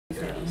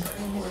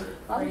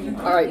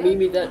All right,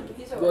 Mimi, that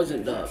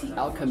wasn't the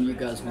outcome you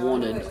guys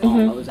wanted.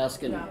 I was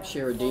asking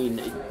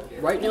Sharadine.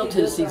 Right now,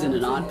 Tennessee's in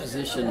an odd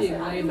position.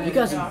 You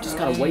guys have just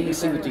got to wait and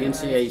see what the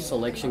NCAA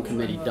selection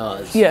committee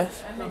does.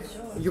 Yes.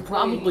 You're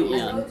probably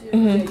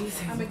in,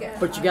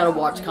 but you got to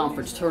watch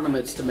conference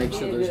tournaments to make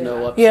sure there's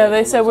no upset. Yeah,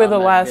 they said we're the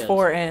last bids.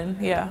 4 in.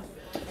 Yeah.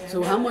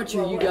 So how much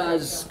are you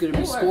guys going to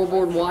be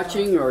scoreboard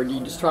watching, or do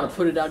you just try to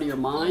put it out of your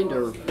mind,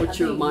 or what's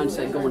your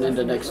mindset going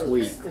into next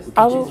week?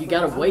 Because you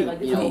got to wait,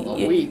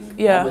 a week,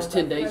 almost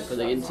 10 days for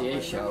the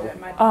NCAA show.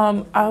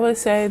 I would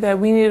say that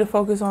we need to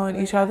focus on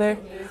each other.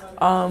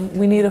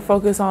 We need to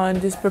focus on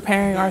just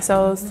preparing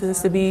ourselves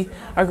to be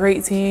a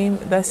great team.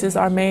 That's just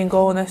our main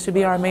goal, and that should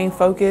be our main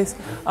focus.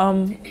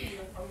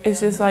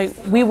 It's just like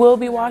we will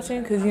be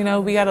watching because,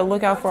 we got to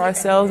look out for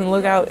ourselves and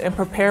look out and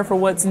prepare for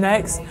what's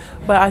next.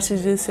 But I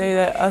should just say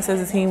that us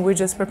as a team, we're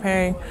just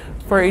preparing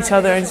for each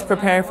other and just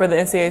preparing for the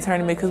NCAA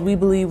tournament because we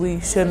believe we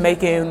should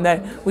make it and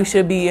that we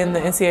should be in the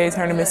NCAA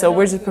tournament. So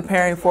we're just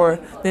preparing for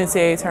the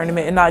NCAA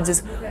tournament and not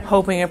just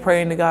hoping and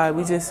praying to God.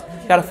 We just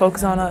got to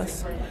focus on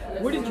us.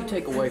 What did you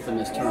take away from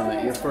this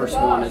tournament, your first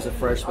one as a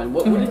freshman?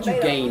 What did you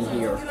gain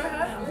here?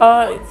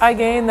 I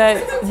gained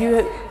that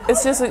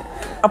it's just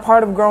a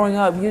part of growing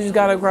up. You just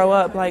got to grow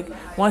up. Like,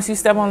 once you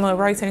step on the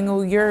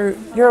rectangle, you're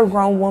a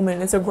grown woman.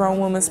 It's a grown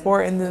woman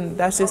sport, and then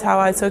that's just how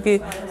I took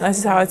it. That's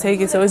just how I take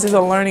it. So it's just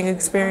a learning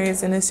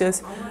experience, and it's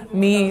just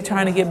me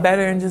trying to get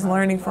better and just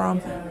learning from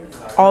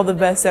all the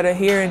best that are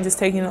here and just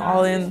taking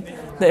all in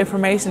the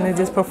information and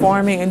just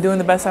performing and doing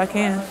the best I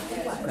can.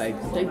 Okay.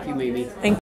 Thank you, Mimi. Thank you.